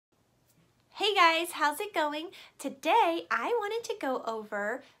Hey guys, how's it going? Today I wanted to go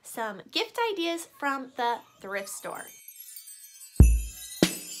over some gift ideas from the thrift store.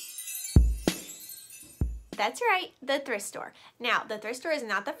 That's right, the thrift store. Now, the thrift store is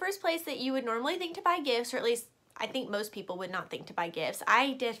not the first place that you would normally think to buy gifts, or at least I think most people would not think to buy gifts.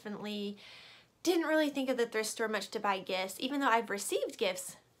 I definitely didn't really think of the thrift store much to buy gifts, even though I've received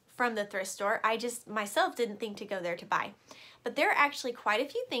gifts from the thrift store. I just myself didn't think to go there to buy. But there are actually quite a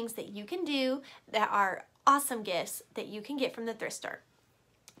few things that you can do that are awesome gifts that you can get from the thrift store.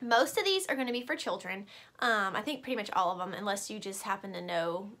 Most of these are going to be for children. I think pretty much all of them, unless you just happen to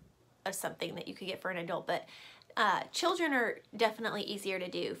know of something that you could get for an adult. But children are definitely easier to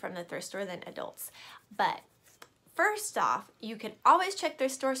do from the thrift store than adults. But first off, you can always check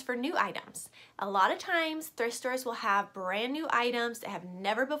thrift stores for new items. A lot of times, thrift stores will have brand new items that have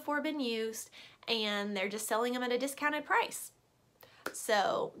never before been used, and they're just selling them at a discounted price.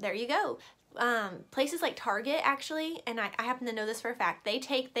 So there you go. Places like Target, actually, and I happen to know this for a fact, they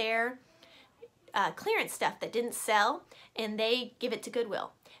take their clearance stuff that didn't sell and they give it to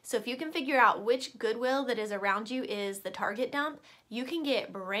Goodwill. So if you can figure out which Goodwill that is around you is the Target dump, you can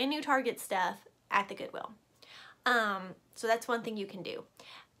get brand new Target stuff at the Goodwill. So that's one thing you can do.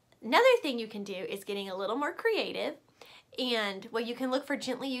 Another thing you can do is getting a little more creative, and well, you can look for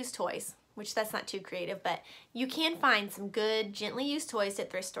gently used toys, which that's not too creative, but you can find some good gently used toys at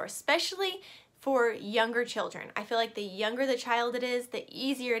thrift stores, especially for younger children. I feel like the younger the child it is, the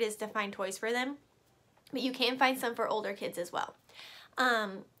easier it is to find toys for them, but you can find some for older kids as well.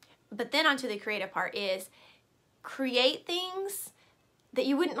 But then onto the creative part is create things that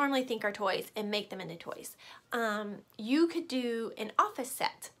you wouldn't normally think are toys and make them into toys. You could do an office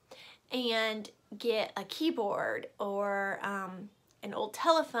set and get a keyboard or an old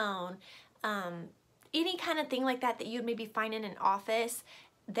telephone, any kind of thing like that that you'd maybe find in an office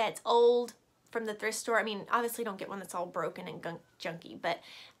that's old from the thrift store. I mean, obviously don't get one that's all broken and junky, but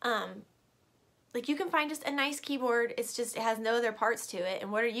like you can find just a nice keyboard. It's just, it has no other parts to it,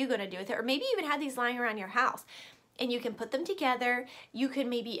 and what are you gonna do with it? Or maybe even have these lying around your house and you can put them together. You could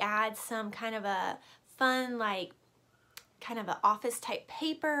maybe add some kind of a fun, like kind of an office type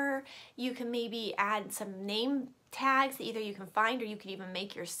paper. You can maybe add some name tags that either you can find or you could even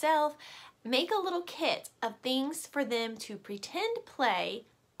make yourself. Make a little kit of things for them to pretend play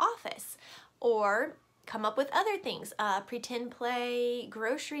office, or come up with other things. Pretend play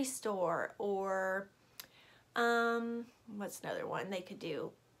grocery store, or what's another one they could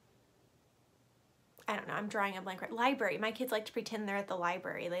do? I don't know, I'm drawing a blank right. Library. My kids like to pretend they're at the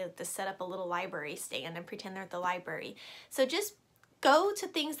library. They like to set up a little library stand and pretend they're at the library. So just go to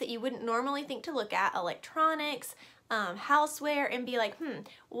things that you wouldn't normally think to look at, electronics, houseware, and be like,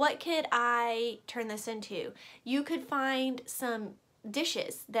 what could I turn this into? You could find some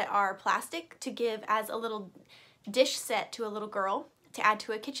dishes that are plastic to give as a little dish set to a little girl to add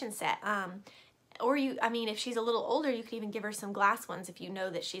to a kitchen set. Or I mean, if she's a little older, you could even give her some glass ones if you know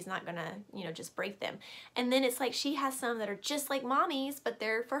that she's not gonna, just break them. And then it's like she has some that are just like mommy's, but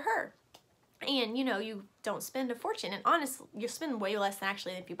they're for her. And you don't spend a fortune, and honestly, you spend way less than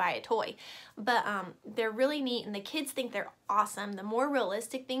actually if you buy a toy. But they're really neat, and the kids think they're awesome. The more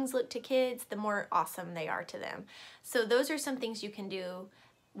realistic things look to kids, the more awesome they are to them. So those are some things you can do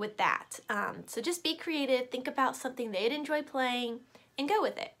with that. So just be creative, think about something they'd enjoy playing, and go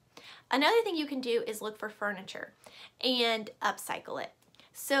with it. Another thing you can do is look for furniture and upcycle it.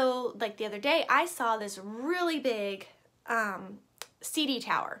 So like the other day, I saw this really big CD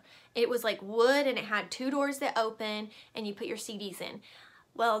tower. It was like wood, and it had 2 doors that open, and you put your CDs in.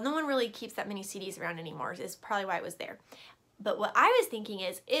 Well, no one really keeps that many CDs around anymore, is probably why it was there. But what I was thinking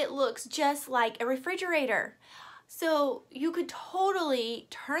is it looks just like a refrigerator. So you could totally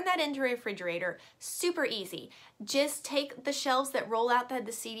turn that into a refrigerator, super easy. Just take the shelves that roll out that had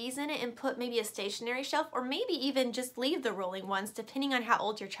the CDs in it and put maybe a stationary shelf, or maybe even just leave the rolling ones depending on how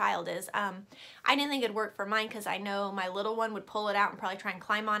old your child is. I didn't think it'd work for mine because I know my little one would pull it out and probably try and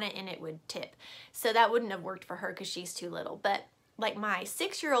climb on it and it would tip. So that wouldn't have worked for her because she's too little. But like my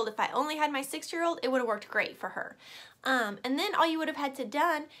 6-year-old, if I only had my 6-year-old, it would have worked great for her. And then all you would have had to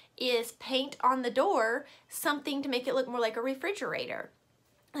done is paint on the door something to make it look more like a refrigerator.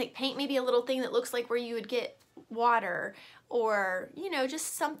 Like paint maybe a little thing that looks like where you would get water, or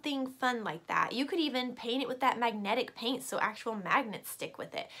just something fun like that. You could even paint it with that magnetic paint so actual magnets stick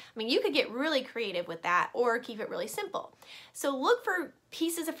with it. I mean, you could get really creative with that, or keep it really simple. So look for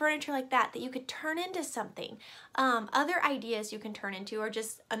pieces of furniture like that that you could turn into something. Other ideas you can turn into are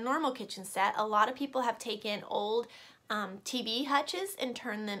just a normal kitchen set. A lot of people have taken old TV hutches and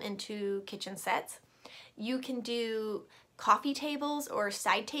turned them into kitchen sets. You can do coffee tables or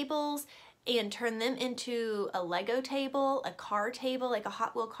side tables and turn them into a Lego table, a car table, like a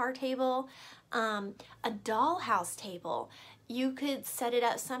Hot Wheel car table, a dollhouse table. You could set it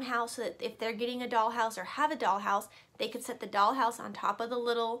up somehow so that if they're getting a dollhouse or have a dollhouse, they could set the dollhouse on top of the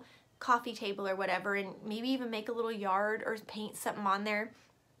little coffee table or whatever, and maybe even make a little yard or paint something on there.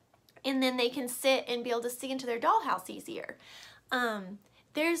 And then they can sit and be able to see into their dollhouse easier.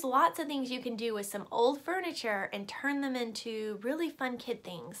 There's lots of things you can do with some old furniture and turn them into really fun kid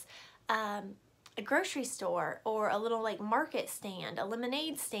things. A grocery store, or a little like market stand, a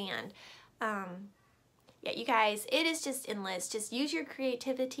lemonade stand. Yeah, you guys, it is just endless. Just use your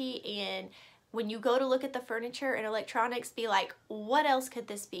creativity, and when you go to look at the furniture and electronics, be like, what else could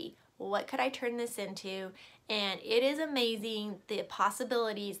this be? What could I turn this into? And it is amazing the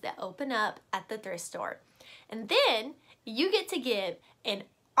possibilities that open up at the thrift store. And then you get to give an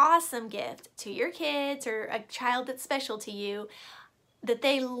awesome gift to your kids or a child that's special to you that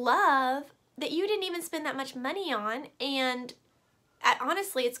they love, that you didn't even spend that much money on. And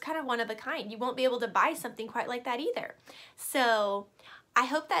honestly, it's kind of one of a kind. You won't be able to buy something quite like that either. So I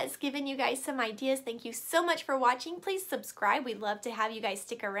hope that's given you guys some ideas. Thank you so much for watching. Please subscribe. We'd love to have you guys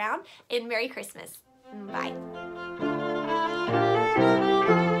stick around. And Merry Christmas. Bye.